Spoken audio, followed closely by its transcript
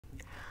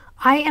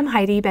I am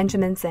Heidi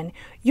Benjaminson,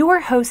 your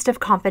host of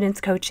Confidence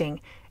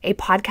Coaching, a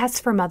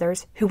podcast for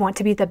mothers who want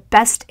to be the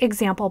best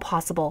example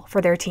possible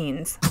for their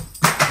teens.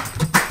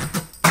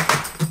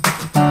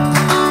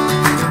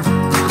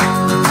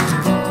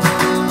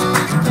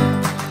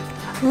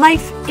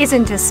 Life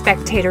isn't a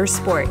spectator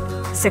sport.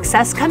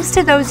 Success comes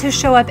to those who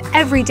show up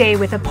every day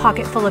with a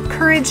pocket full of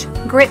courage,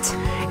 grit,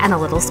 and a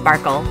little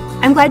sparkle.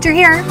 I'm glad you're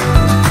here.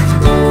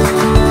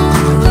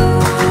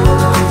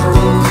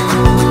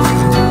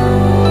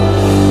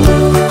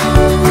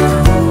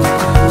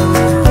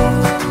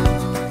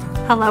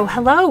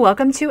 Hello.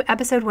 Welcome to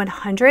episode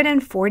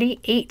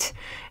 148,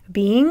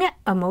 Being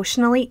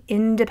Emotionally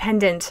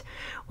Independent.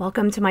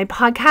 Welcome to my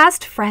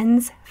podcast,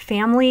 friends,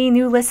 family,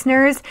 new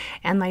listeners,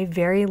 and my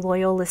very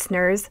loyal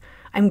listeners.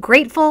 I'm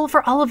grateful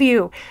for all of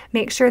you.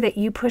 Make sure that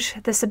you push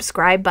the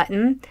subscribe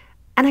button.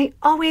 And I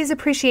always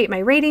appreciate my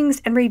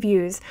ratings and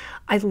reviews.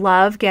 I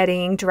love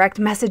getting direct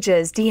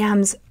messages,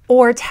 DMs,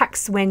 or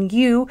texts when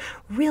you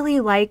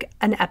really like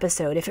an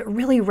episode, if it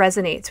really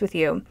resonates with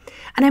you.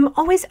 And I'm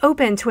always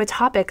open to a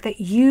topic that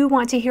you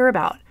want to hear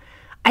about.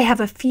 I have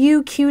a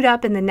few queued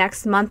up in the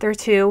next month or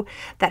two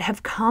that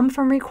have come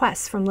from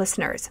requests from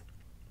listeners.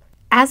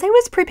 As I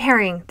was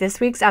preparing this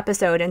week's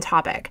episode and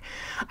topic,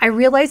 I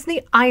realized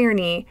the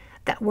irony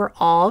that we're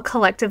all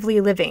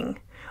collectively living.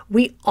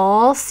 We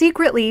all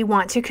secretly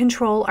want to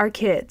control our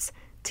kids,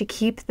 to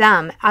keep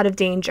them out of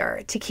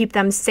danger, to keep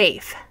them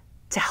safe,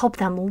 to help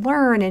them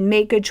learn and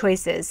make good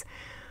choices.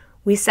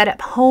 We set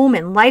up home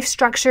and life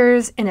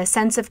structures in a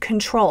sense of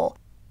control.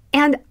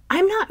 And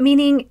I'm not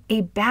meaning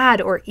a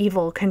bad or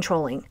evil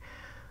controlling.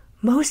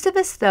 Most of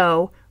us,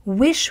 though,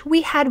 wish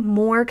we had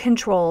more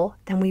control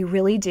than we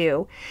really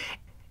do.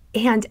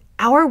 And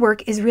our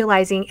work is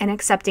realizing and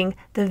accepting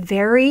the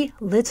very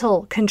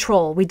little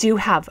control we do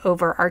have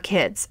over our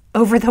kids,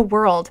 over the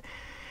world.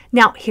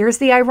 Now, here's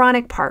the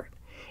ironic part.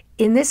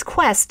 In this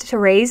quest to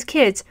raise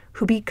kids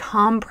who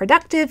become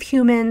productive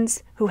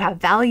humans, who have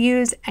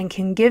values and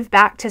can give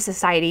back to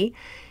society,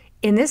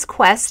 in this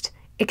quest,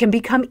 it can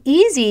become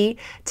easy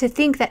to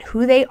think that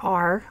who they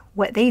are,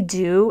 what they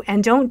do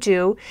and don't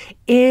do,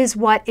 is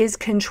what is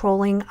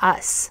controlling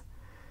us.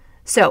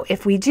 So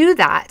if we do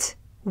that,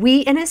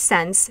 we, in a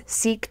sense,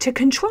 seek to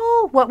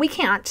control what we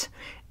can't,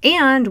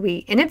 and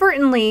we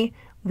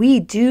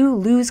do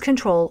lose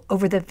control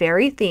over the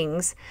very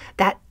things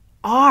that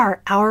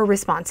are our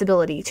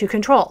responsibility to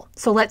control.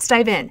 So let's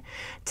dive in.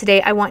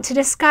 Today, I want to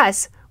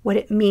discuss what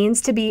it means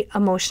to be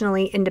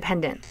emotionally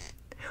independent,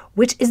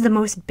 which is the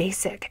most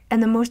basic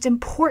and the most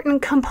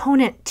important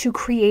component to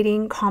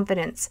creating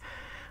confidence.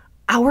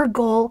 Our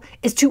goal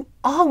is to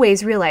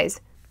always realize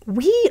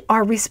we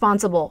are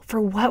responsible for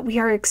what we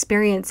are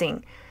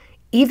experiencing,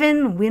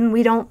 even when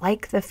we don't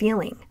like the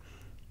feeling,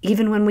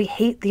 even when we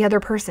hate the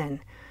other person,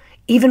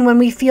 even when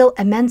we feel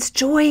immense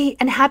joy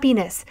and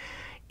happiness,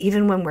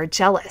 even when we're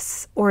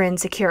jealous or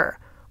insecure.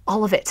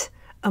 All of it.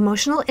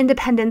 Emotional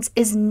independence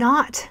is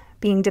not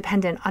being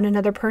dependent on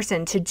another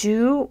person to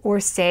do or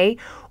say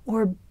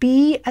or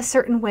be a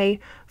certain way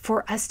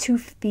for us to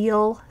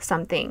feel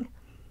something.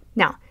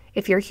 Now,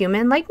 if you're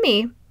human like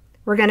me,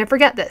 we're going to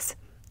forget this.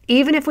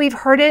 Even if we've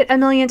heard it a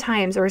million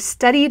times or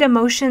studied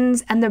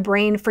emotions and the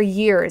brain for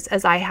years,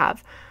 as I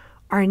have,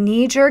 our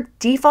knee-jerk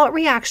default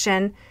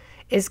reaction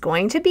is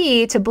going to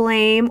be to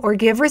blame or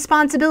give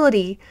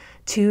responsibility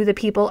to the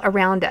people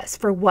around us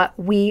for what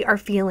we are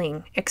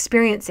feeling,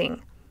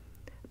 experiencing.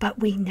 But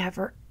we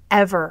never,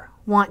 ever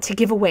want to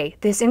give away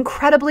this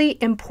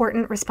incredibly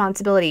important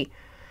responsibility.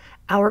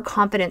 Our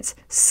confidence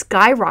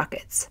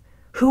skyrockets.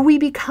 Who we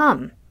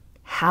become,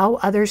 how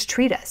others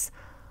treat us.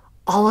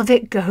 All of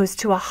it goes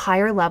to a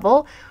higher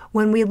level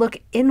when we look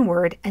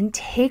inward and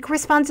take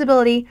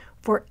responsibility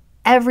for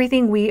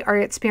everything we are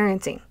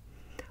experiencing.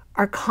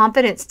 Our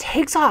confidence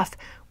takes off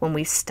when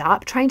we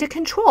stop trying to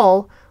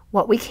control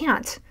what we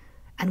can't,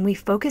 and we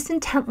focus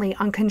intently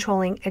on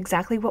controlling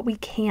exactly what we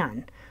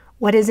can,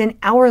 what is in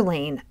our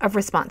lane of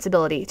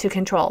responsibility to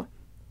control.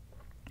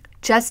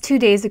 Just 2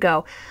 days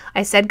ago,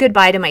 I said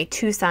goodbye to my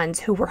two sons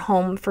who were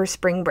home for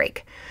spring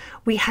break.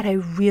 We had a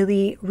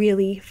really,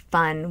 really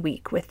fun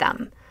week with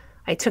them.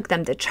 I took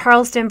them to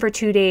Charleston for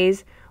 2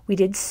 days. We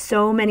did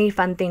so many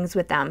fun things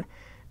with them.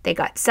 They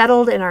got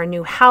settled in our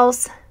new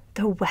house.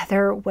 The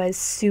weather was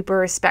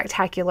super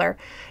spectacular.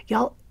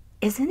 Y'all,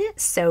 isn't it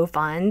so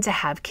fun to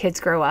have kids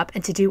grow up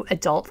and to do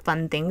adult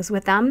fun things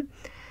with them?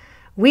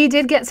 We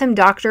did get some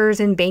doctors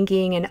and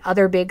banking and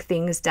other big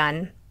things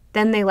done.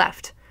 Then they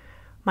left.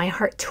 My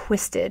heart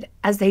twisted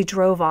as they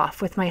drove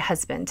off with my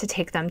husband to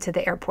take them to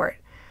the airport.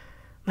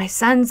 My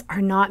sons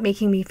are not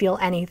making me feel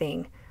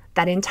anything.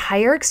 That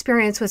entire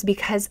experience was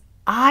because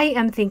I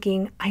am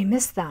thinking I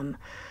miss them.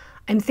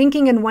 I'm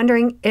thinking and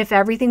wondering if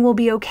everything will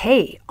be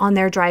okay on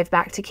their drive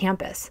back to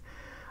campus.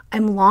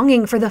 I'm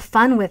longing for the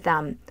fun with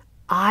them.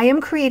 I am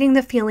creating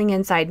the feeling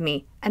inside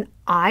me, and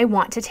I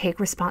want to take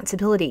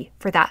responsibility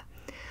for that.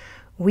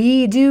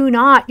 We do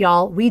not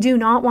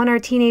want our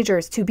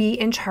teenagers to be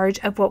in charge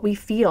of what we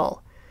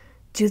feel.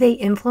 Do they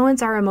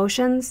influence our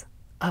emotions?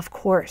 Of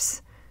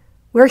course.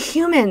 We're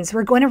humans.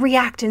 We're going to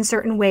react in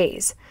certain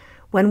ways.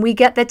 When we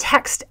get the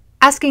text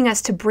asking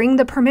us to bring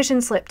the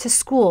permission slip to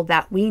school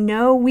that we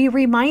know we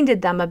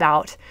reminded them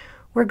about,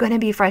 we're going to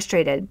be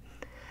frustrated.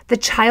 The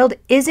child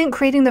isn't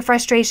creating the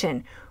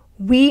frustration.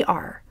 We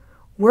are.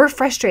 We're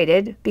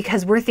frustrated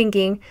because we're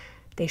thinking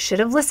they should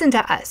have listened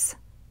to us.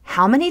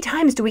 How many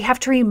times do we have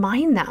to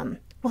remind them?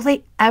 Will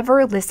they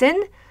ever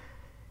listen?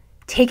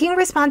 Taking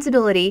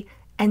responsibility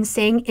and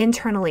saying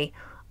internally,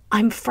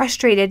 I'm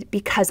frustrated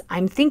because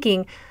I'm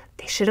thinking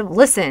they should have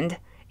listened.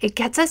 It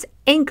gets us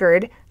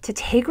anchored to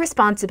take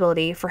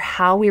responsibility for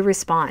how we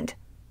respond,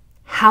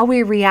 how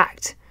we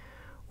react.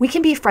 We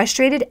can be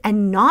frustrated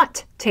and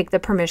not take the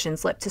permission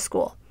slip to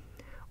school.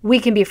 We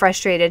can be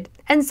frustrated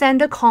and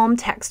send a calm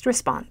text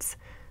response.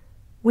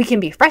 We can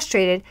be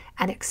frustrated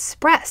and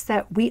express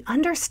that we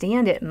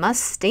understand it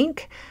must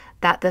stink,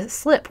 that the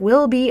slip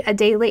will be a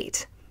day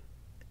late.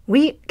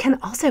 We can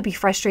also be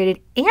frustrated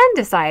and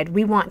decide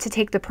we want to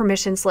take the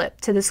permission slip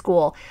to the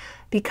school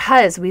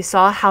because we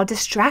saw how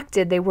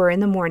distracted they were in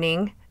the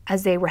morning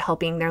as they were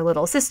helping their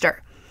little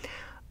sister.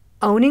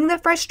 Owning the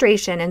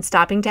frustration and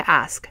stopping to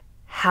ask,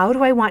 how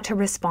do I want to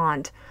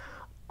respond?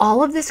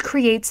 All of this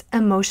creates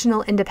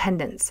emotional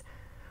independence.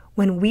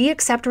 When we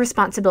accept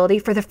responsibility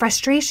for the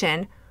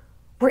frustration,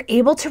 we're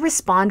able to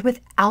respond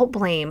without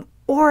blame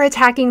or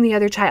attacking the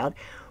other child.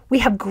 We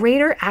have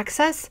greater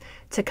access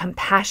to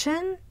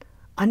compassion,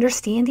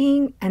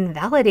 understanding, and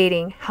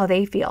validating how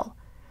they feel.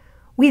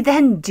 We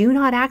then do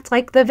not act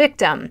like the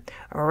victim,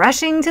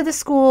 rushing to the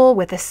school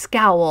with a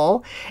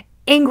scowl,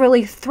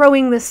 angrily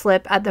throwing the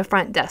slip at the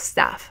front desk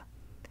staff.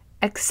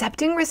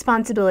 Accepting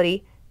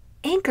responsibility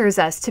anchors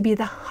us to be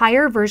the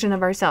higher version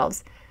of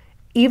ourselves,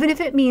 even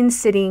if it means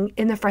sitting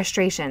in the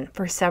frustration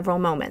for several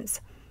moments.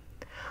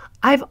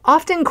 I've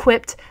often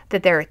quipped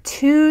that there are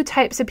two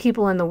types of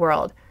people in the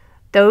world,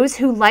 those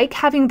who like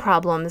having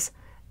problems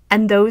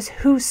and those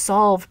who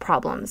solve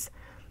problems.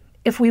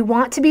 If we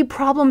want to be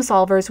problem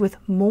solvers with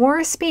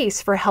more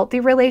space for healthy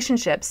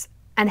relationships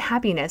and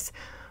happiness,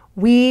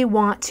 we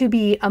want to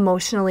be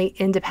emotionally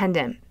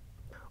independent.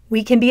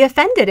 We can be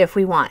offended if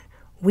we want.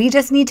 We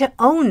just need to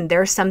own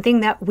there's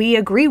something that we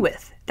agree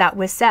with that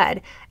was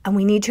said, and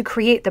we need to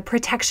create the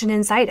protection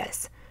inside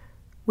us.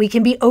 We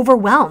can be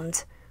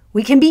overwhelmed.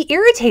 We can be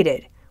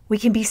irritated. We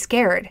can be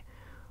scared.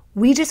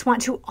 We just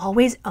want to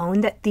always own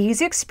that these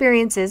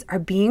experiences are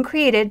being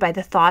created by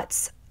the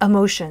thoughts,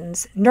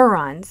 emotions,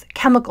 neurons,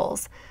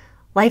 chemicals,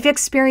 life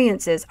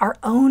experiences, our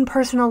own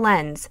personal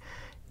lens,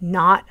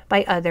 not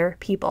by other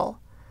people.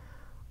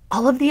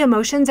 All of the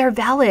emotions are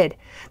valid.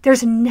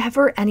 There's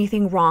never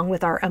anything wrong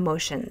with our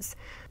emotions.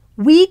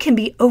 We can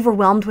be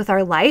overwhelmed with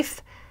our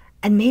life,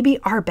 and maybe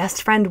our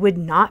best friend would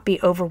not be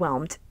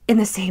overwhelmed in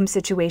the same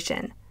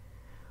situation.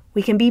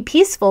 We can be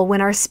peaceful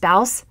when our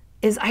spouse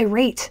is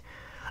irate.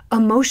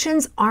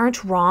 Emotions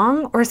aren't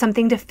wrong or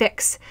something to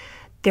fix.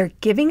 They're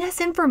giving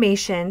us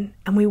information,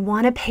 and we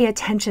want to pay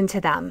attention to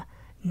them,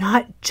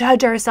 not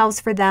judge ourselves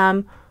for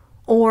them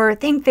or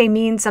think they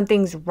mean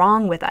something's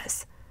wrong with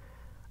us.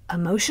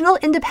 Emotional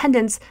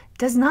independence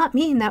does not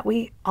mean that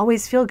we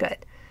always feel good.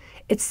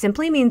 It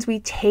simply means we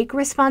take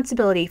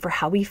responsibility for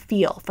how we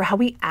feel, for how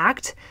we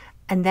act,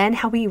 and then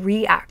how we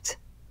react.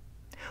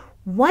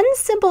 One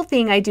simple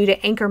thing I do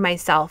to anchor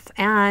myself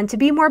and to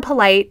be more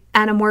polite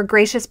and a more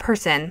gracious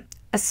person,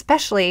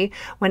 especially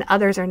when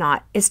others are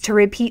not, is to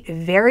repeat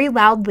very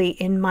loudly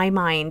in my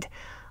mind,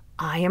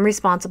 I am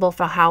responsible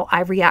for how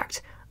I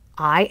react.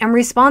 I am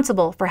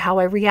responsible for how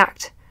I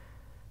react.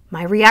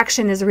 My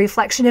reaction is a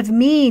reflection of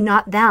me,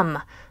 not them.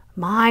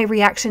 My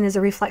reaction is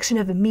a reflection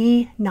of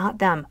me, not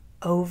them,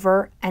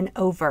 over and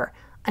over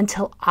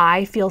until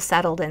I feel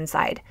settled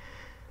inside.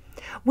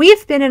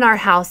 We've been in our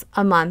house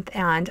a month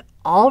and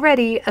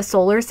already a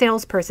solar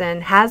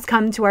salesperson has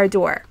come to our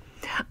door.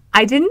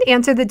 I didn't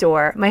answer the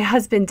door, my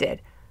husband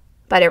did,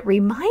 but it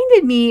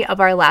reminded me of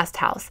our last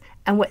house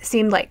and what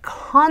seemed like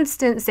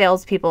constant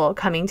salespeople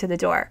coming to the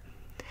door.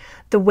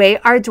 The way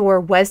our door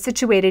was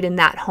situated in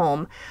that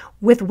home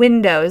with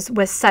windows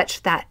was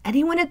such that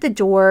anyone at the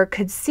door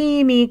could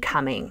see me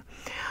coming.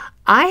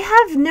 I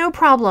have no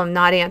problem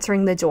not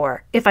answering the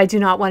door if I do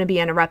not want to be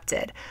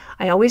interrupted.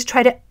 I always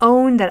try to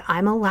own that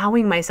I'm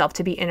allowing myself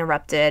to be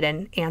interrupted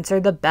and answer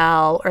the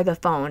bell or the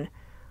phone.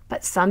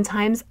 But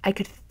sometimes I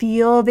could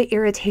feel the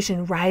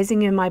irritation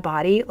rising in my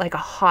body like a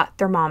hot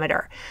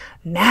thermometer,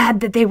 mad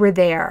that they were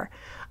there.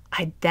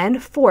 I then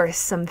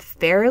forced some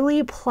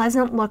fairly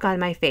pleasant look on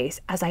my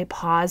face as I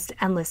paused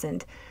and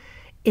listened.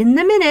 In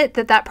the minute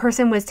that that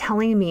person was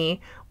telling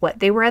me what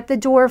they were at the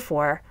door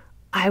for,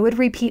 I would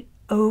repeat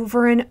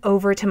over and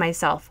over to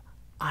myself,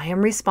 I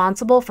am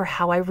responsible for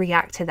how I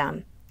react to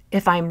them.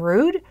 If I'm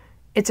rude,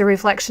 it's a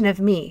reflection of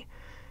me.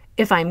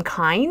 If I'm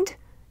kind,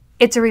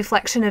 it's a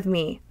reflection of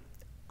me.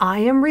 I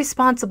am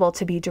responsible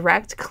to be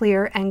direct,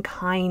 clear, and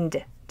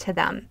kind to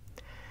them.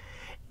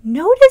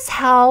 Notice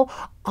how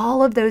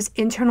all of those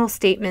internal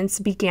statements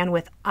began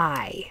with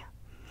I.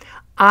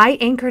 I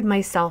anchored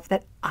myself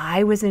that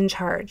I was in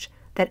charge,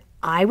 that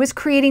I was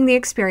creating the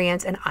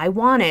experience and I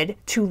wanted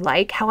to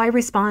like how I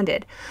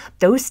responded.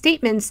 Those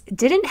statements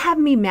didn't have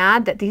me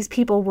mad that these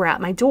people were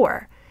at my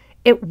door.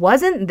 It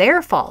wasn't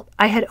their fault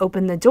I had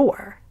opened the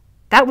door.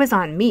 That was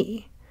on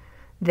me.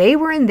 They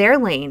were in their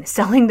lane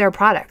selling their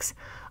products.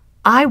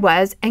 I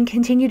was and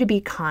continue to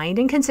be kind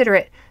and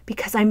considerate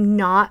because I'm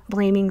not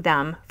blaming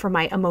them for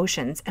my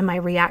emotions and my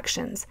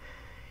reactions.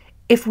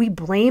 If we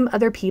blame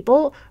other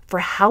people for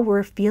how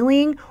we're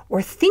feeling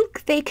or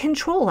think they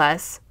control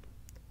us,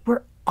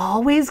 we're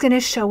always going to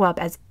show up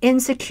as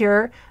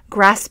insecure,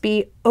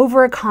 graspy,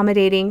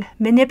 over-accommodating,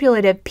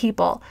 manipulative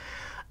people.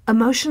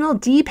 Emotional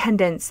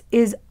dependence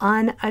is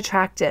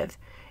unattractive.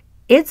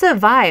 It's a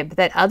vibe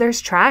that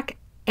others track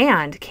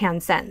and can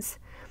sense.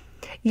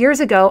 Years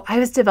ago, I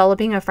was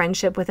developing a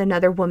friendship with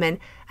another woman,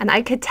 and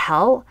I could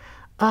tell,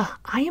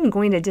 I am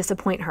going to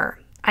disappoint her.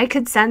 I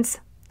could sense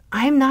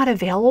I'm not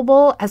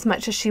available as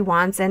much as she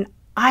wants, and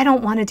I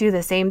don't want to do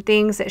the same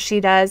things that she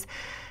does.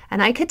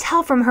 And I could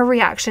tell from her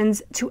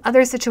reactions to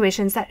other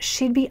situations that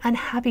she'd be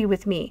unhappy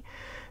with me.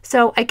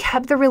 So I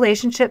kept the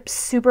relationship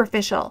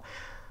superficial.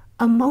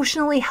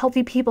 Emotionally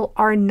healthy people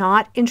are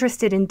not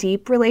interested in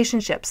deep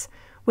relationships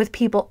with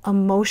people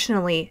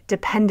emotionally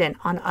dependent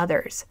on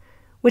others,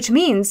 which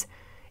means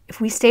if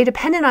we stay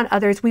dependent on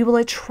others, we will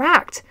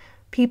attract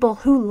people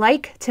who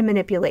like to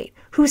manipulate,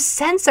 who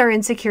sense our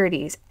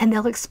insecurities, and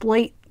they'll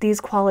exploit these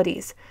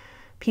qualities.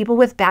 People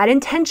with bad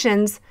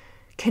intentions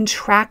can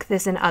track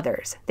this in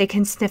others. They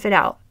can sniff it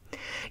out.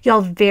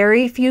 Y'all,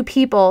 very few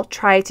people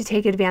try to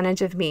take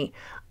advantage of me.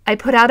 I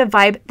put out a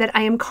vibe that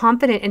I am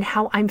confident in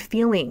how I'm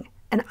feeling,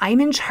 and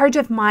I'm in charge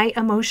of my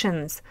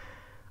emotions.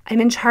 I'm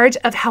in charge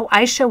of how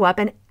I show up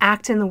and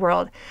act in the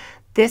world.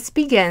 This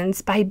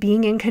begins by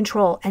being in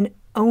control and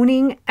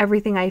owning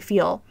everything I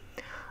feel.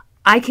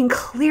 I can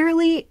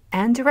clearly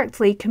and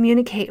directly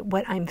communicate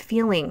what I'm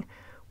feeling,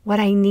 what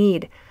I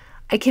need.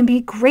 I can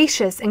be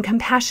gracious and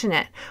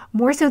compassionate,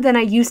 more so than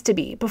I used to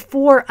be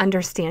before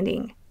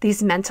understanding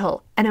these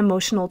mental and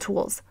emotional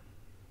tools.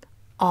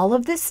 All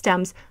of this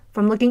stems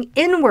from looking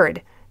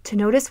inward to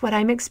notice what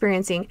I'm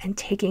experiencing and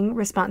taking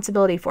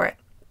responsibility for it.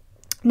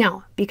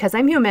 Now, because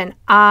I'm human,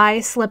 I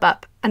slip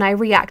up and I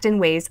react in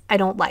ways I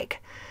don't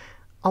like.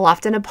 I'll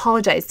often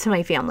apologize to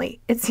my family.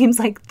 It seems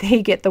like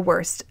they get the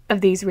worst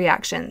of these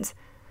reactions.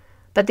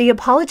 But the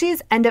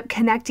apologies end up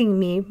connecting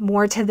me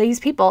more to these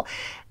people,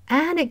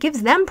 and it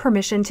gives them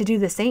permission to do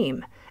the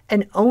same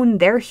and own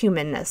their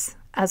humanness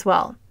as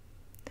well.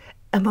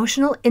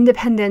 Emotional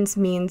independence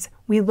means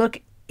we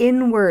look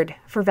inward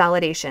for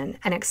validation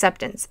and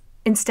acceptance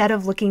instead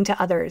of looking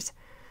to others.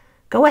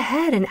 Go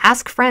ahead and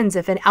ask friends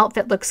if an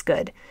outfit looks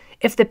good,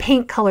 if the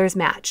paint colors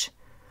match.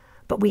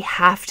 But we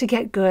have to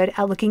get good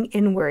at looking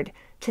inward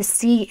to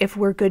see if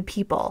we're good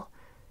people,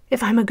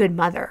 if I'm a good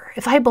mother,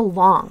 if I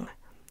belong,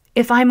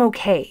 if I'm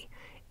okay,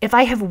 if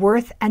I have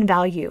worth and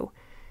value.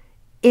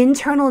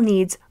 Internal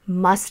needs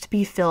must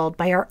be filled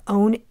by our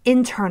own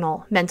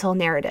internal mental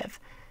narrative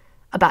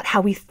about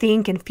how we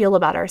think and feel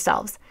about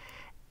ourselves.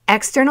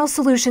 External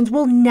solutions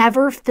will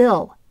never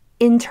fill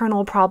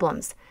internal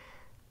problems.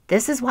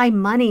 This is why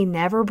money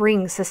never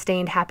brings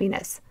sustained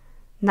happiness.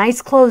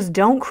 Nice clothes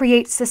don't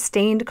create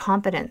sustained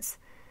confidence.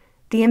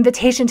 The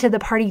invitation to the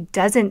party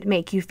doesn't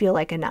make you feel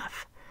like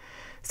enough.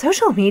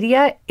 Social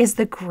media is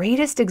the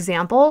greatest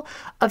example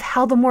of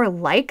how the more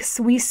likes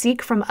we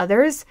seek from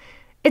others,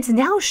 it's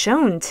now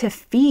shown to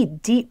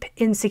feed deep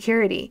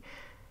insecurity.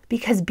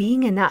 Because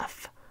being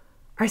enough,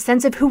 our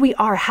sense of who we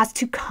are, has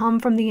to come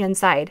from the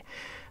inside.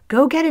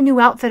 Go get a new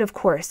outfit, of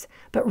course,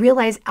 but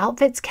realize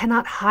outfits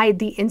cannot hide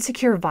the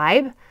insecure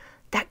vibe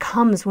that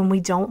comes when we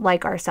don't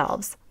like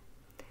ourselves.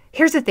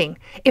 Here's the thing.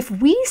 If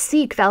we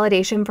seek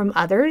validation from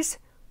others,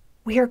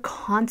 we are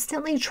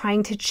constantly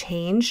trying to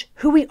change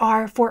who we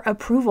are for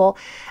approval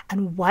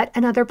and what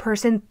another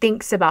person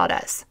thinks about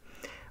us.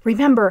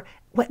 Remember,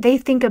 what they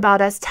think about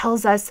us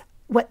tells us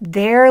what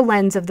their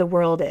lens of the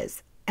world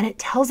is, and it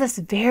tells us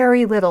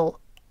very little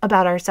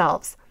about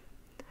ourselves.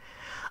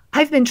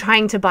 I've been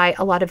trying to buy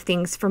a lot of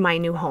things for my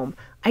new home.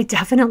 I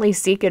definitely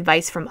seek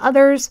advice from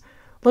others,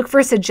 look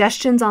for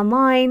suggestions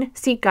online,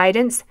 seek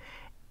guidance,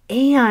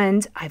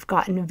 and I've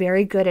gotten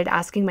very good at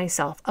asking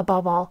myself,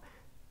 above all,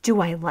 do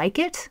I like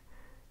it?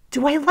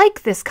 Do I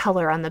like this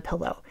color on the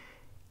pillow?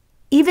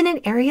 Even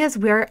in areas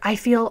where I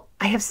feel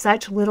I have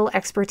such little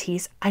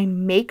expertise, I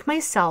make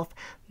myself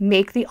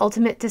make the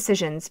ultimate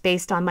decisions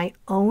based on my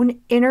own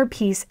inner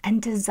peace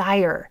and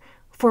desire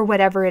for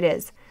whatever it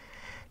is.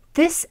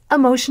 This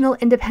emotional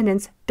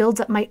independence builds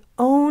up my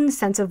own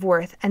sense of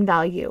worth and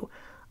value.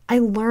 I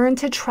learn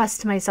to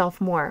trust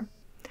myself more.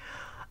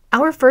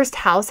 Our first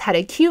house had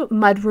a cute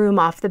mudroom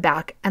off the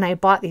back, and I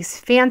bought these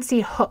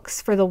fancy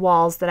hooks for the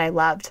walls that I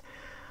loved.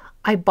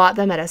 I bought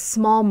them at a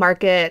small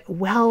market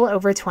well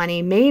over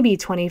 20, maybe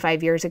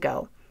 25 years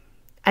ago.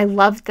 I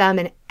loved them,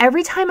 and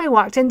every time I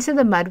walked into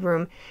the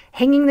mudroom,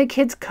 hanging the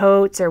kids'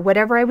 coats or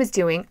whatever I was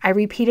doing, I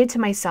repeated to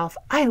myself,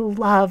 I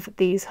love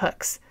these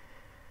hooks.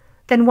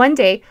 Then one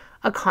day,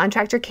 A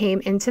contractor came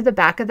into the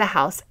back of the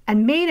house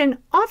and made an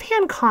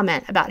offhand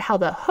comment about how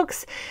the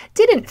hooks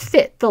didn't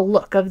fit the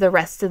look of the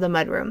rest of the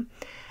mudroom.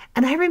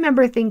 And I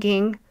remember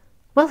thinking,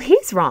 well,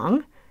 he's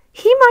wrong.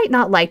 He might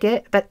not like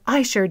it, but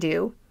I sure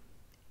do.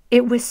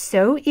 It was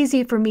so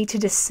easy for me to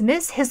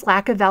dismiss his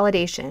lack of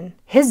validation,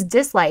 his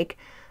dislike,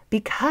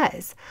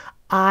 because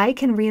I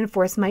can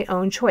reinforce my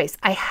own choice.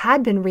 I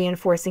had been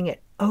reinforcing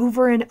it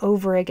over and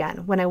over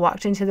again when I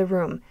walked into the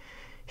room.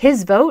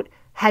 His vote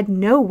had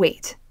no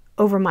weight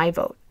over my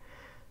vote.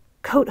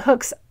 Coat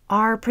hooks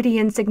are pretty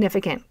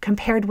insignificant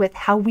compared with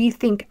how we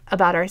think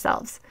about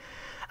ourselves,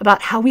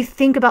 about how we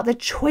think about the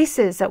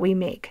choices that we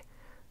make,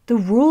 the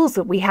rules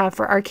that we have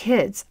for our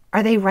kids.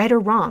 Are they right or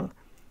wrong?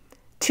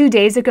 2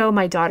 days ago,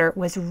 my daughter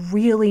was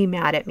really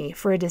mad at me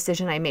for a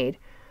decision I made.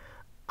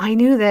 I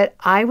knew that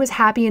I was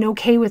happy and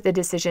okay with the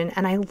decision,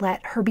 and I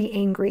let her be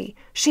angry.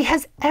 She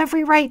has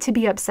every right to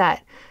be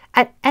upset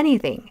at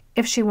anything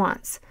if she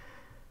wants.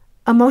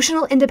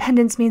 Emotional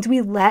independence means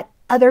we let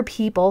other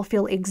people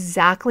feel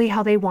exactly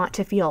how they want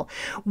to feel.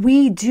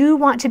 We do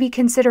want to be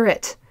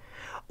considerate,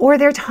 or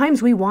there are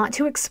times we want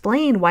to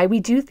explain why we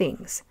do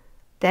things.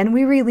 Then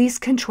we release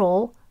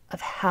control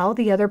of how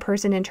the other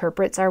person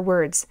interprets our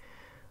words.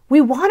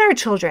 We want our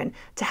children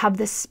to have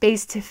the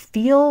space to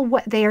feel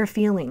what they are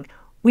feeling.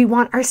 We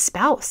want our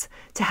spouse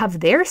to have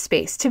their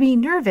space to be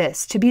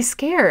nervous, to be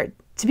scared,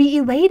 to be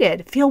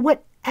elated, feel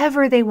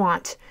whatever they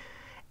want,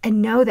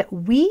 and know that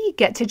we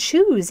get to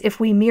choose if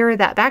we mirror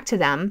that back to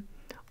them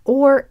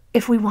or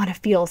if we want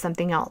to feel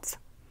something else.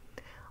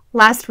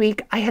 Last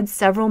week, I had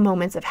several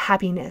moments of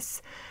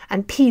happiness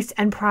and peace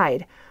and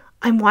pride.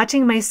 I'm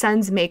watching my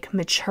sons make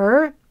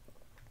mature,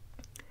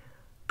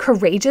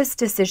 courageous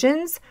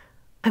decisions.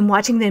 I'm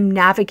watching them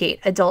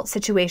navigate adult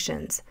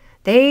situations.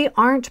 They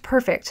aren't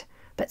perfect,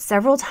 but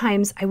several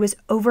times I was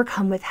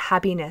overcome with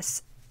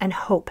happiness and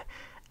hope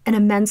and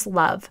immense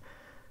love.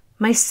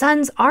 My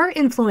sons are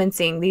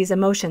influencing these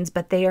emotions,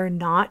 but they are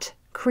not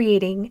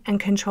creating and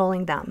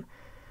controlling them.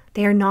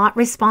 They are not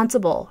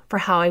responsible for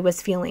how I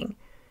was feeling.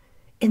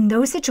 In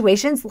those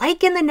situations,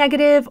 like in the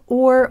negative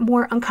or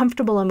more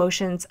uncomfortable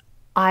emotions,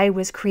 I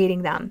was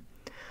creating them.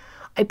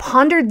 I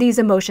pondered these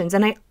emotions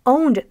and I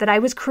owned that I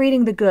was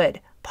creating the good,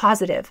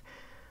 positive.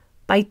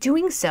 By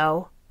doing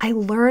so, I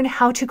learn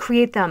how to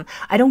create them.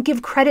 I don't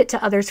give credit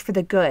to others for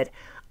the good.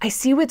 I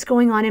see what's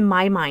going on in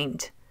my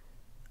mind.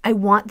 I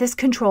want this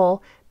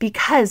control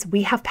because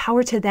we have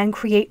power to then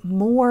create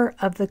more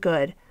of the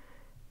good.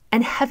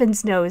 And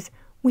heavens knows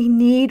we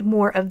need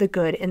more of the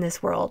good in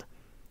this world.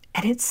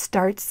 And it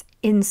starts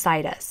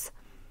inside us.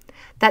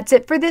 That's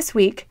it for this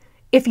week.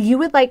 If you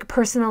would like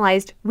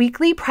personalized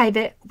weekly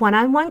private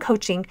one-on-one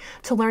coaching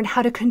to learn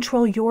how to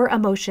control your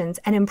emotions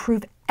and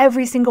improve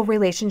every single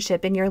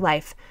relationship in your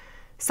life,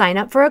 sign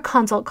up for a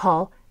consult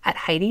call at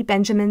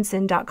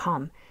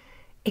HeidiBenjaminson.com.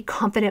 A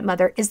confident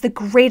mother is the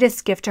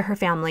greatest gift to her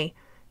family,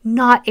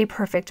 not a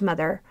perfect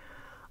mother.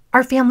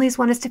 Our families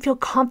want us to feel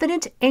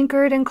confident,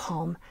 anchored, and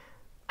calm.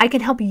 I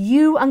can help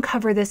you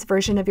uncover this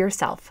version of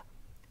yourself.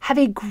 Have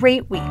a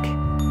great week.